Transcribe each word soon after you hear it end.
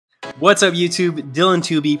What's up YouTube? Dylan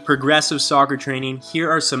Tooby, Progressive Soccer Training. Here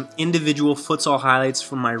are some individual futsal highlights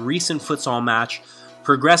from my recent futsal match,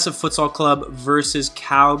 Progressive Futsal Club versus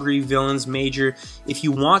Calgary Villains Major. If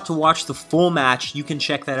you want to watch the full match, you can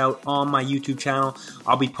check that out on my YouTube channel.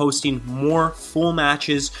 I'll be posting more full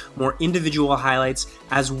matches, more individual highlights,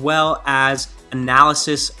 as well as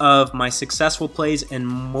analysis of my successful plays and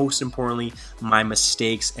most importantly, my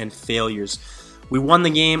mistakes and failures. We won the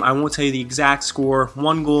game. I won't tell you the exact score.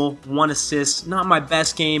 1 goal, 1 assist. Not my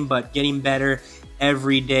best game, but getting better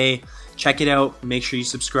every day. Check it out. Make sure you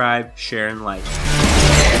subscribe, share, and like.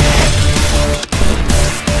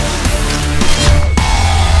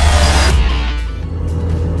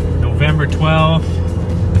 November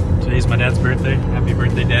 12th. Today's my dad's birthday. Happy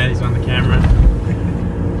birthday, Dad. He's on the camera.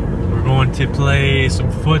 We're going to play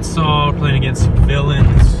some futsal, playing against some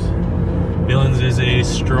Villains. Villains is a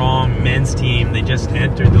strong men's team. They just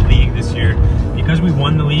entered the league this year. Because we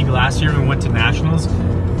won the league last year and we went to nationals,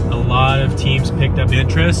 a lot of teams picked up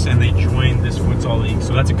interest and they joined this futsal league.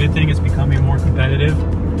 So that's a good thing. It's becoming more competitive.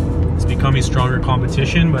 It's becoming stronger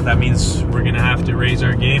competition, but that means we're gonna have to raise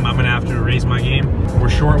our game. I'm gonna have to raise my game. We're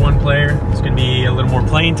short 1 player. It's gonna be a little more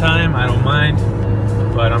playing time. I don't mind.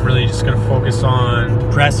 But I'm really just going to focus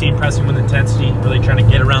on pressing with intensity, really trying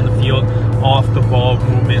to get around the field, off the ball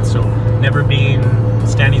movement, so never being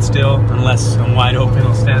standing still. Unless I'm wide open,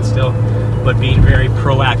 I'll stand still, but being very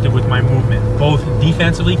proactive with my movement, both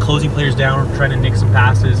defensively, closing players down, trying to nick some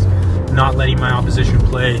passes, not letting my opposition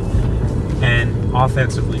play, and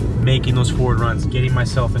offensively, making those forward runs, getting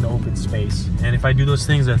myself into open space. And if I do those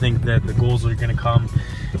things, I think that the goals are going to come,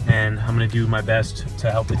 and I'm going to do my best to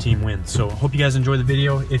help the team win. So hope you guys enjoy the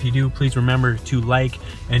video. If you do, please remember to like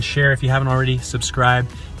and share. If you haven't already, subscribe,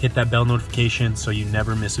 hit that bell notification so you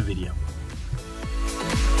never miss a video.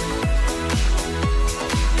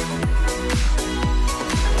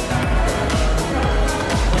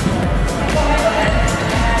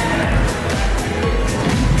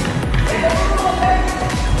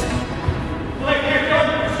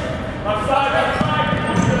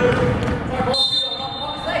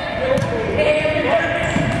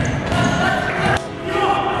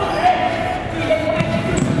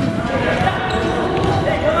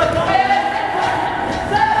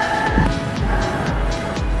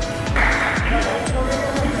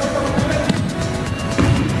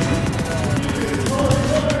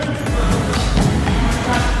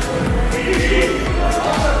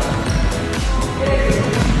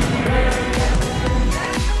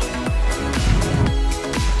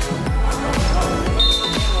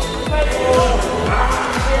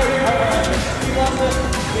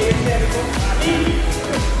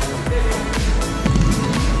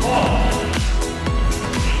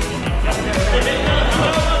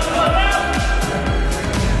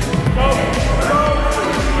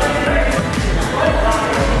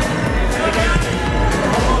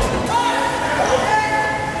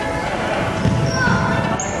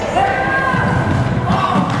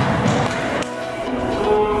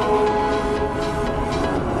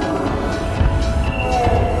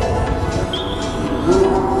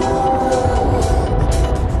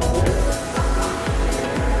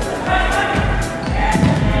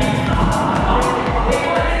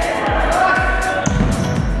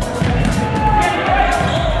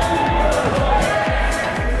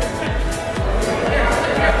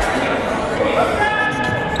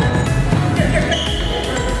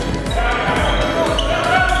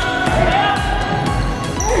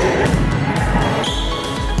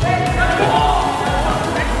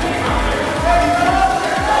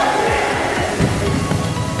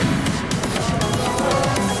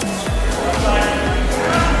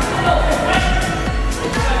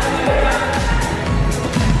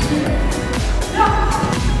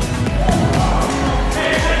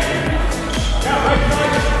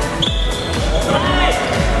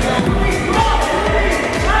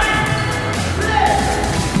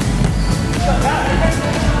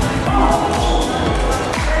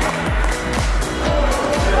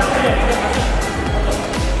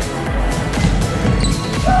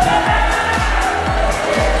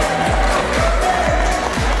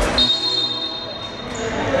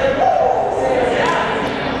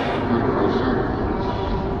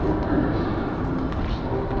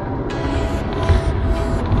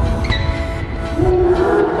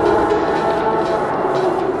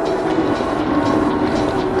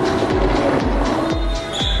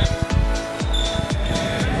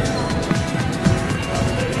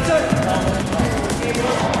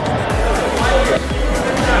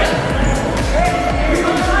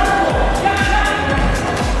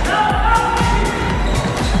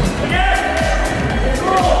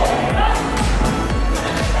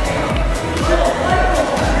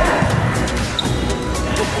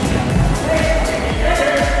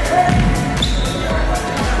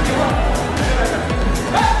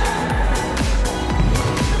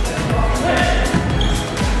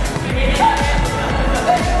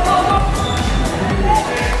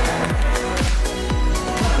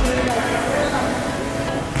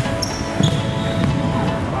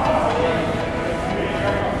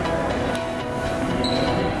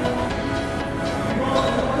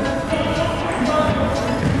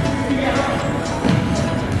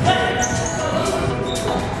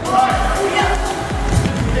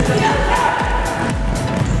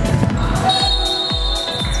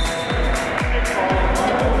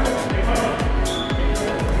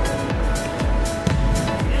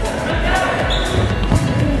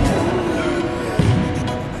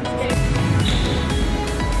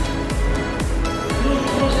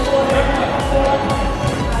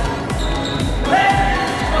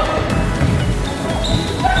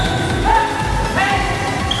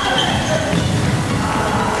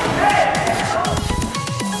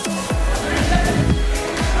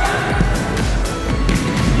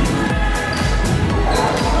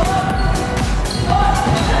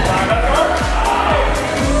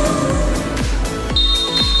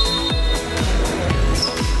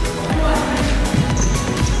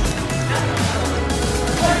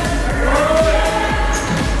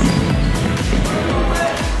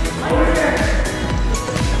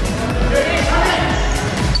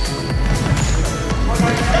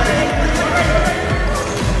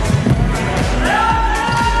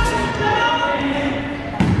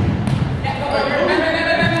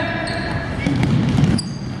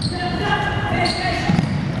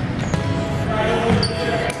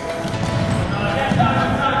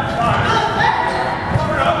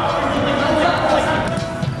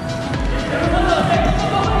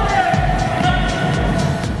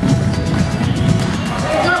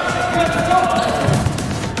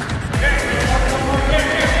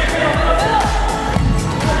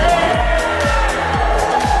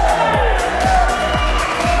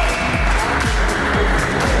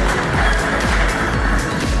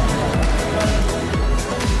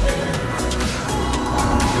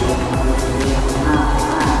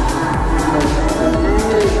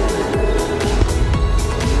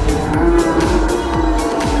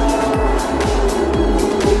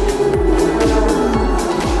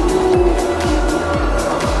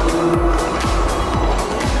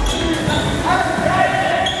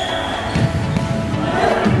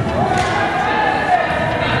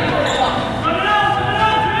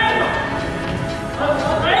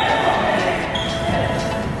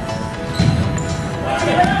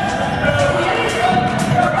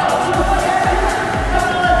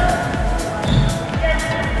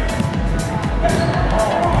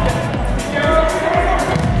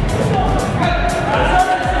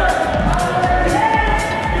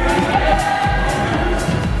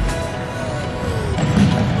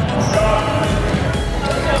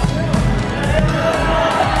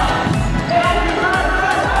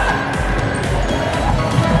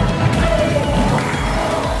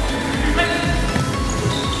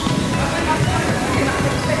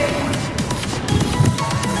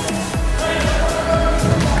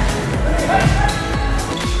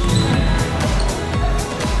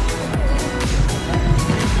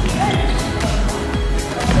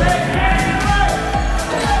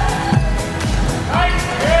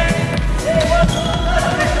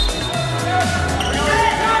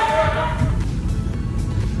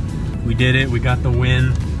 did it. We got the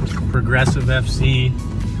win. Progressive FC.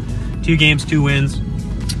 2 games, 2 wins.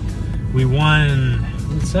 We won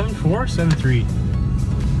 7-4,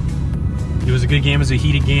 7-3. It was a good game. It was a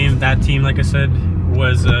heated game. That team, like I said,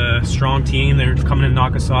 was a strong team. They're coming to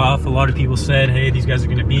knock us off. A lot of people said, hey, these guys are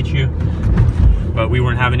going to beat you. But we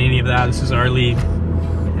weren't having any of that. This is our league.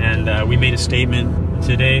 And we made a statement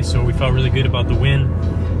today, so we felt really good about the win.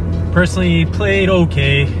 Personally, played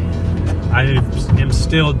okay. I am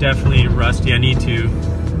still definitely rusty. I need to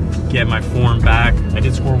get my form back. I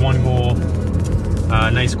did score 1 goal.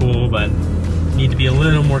 Nice goal, but need to be a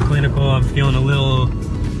little more clinical. I'm feeling a little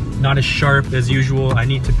not as sharp as usual. I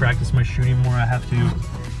need to practice my shooting more. I have to.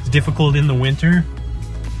 It's difficult in the winter,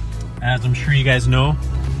 as I'm sure you guys know,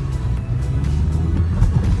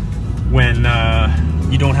 when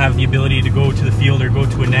you don't have the ability to go to the field or go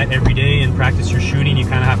to a net every day and practice your shooting. You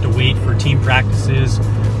kind of have to wait for team practices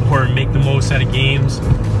or make the most out of games.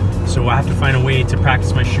 So I have to find a way to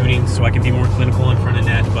practice my shooting so I can be more clinical in front of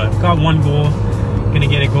net. But got 1 goal, gonna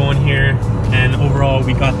get it going here. And overall,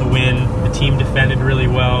 we got the win. The team defended really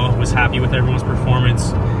well, was happy with everyone's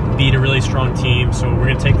performance, beat a really strong team. So we're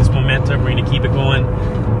gonna take this momentum, we're gonna keep it going.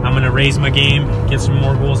 I'm gonna raise my game, get some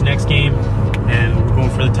more goals next game, and we're going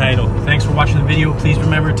for the title. Thanks for watching the video. Please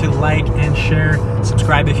remember to like and share,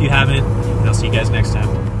 subscribe if you haven't, and I'll see you guys next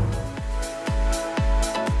time.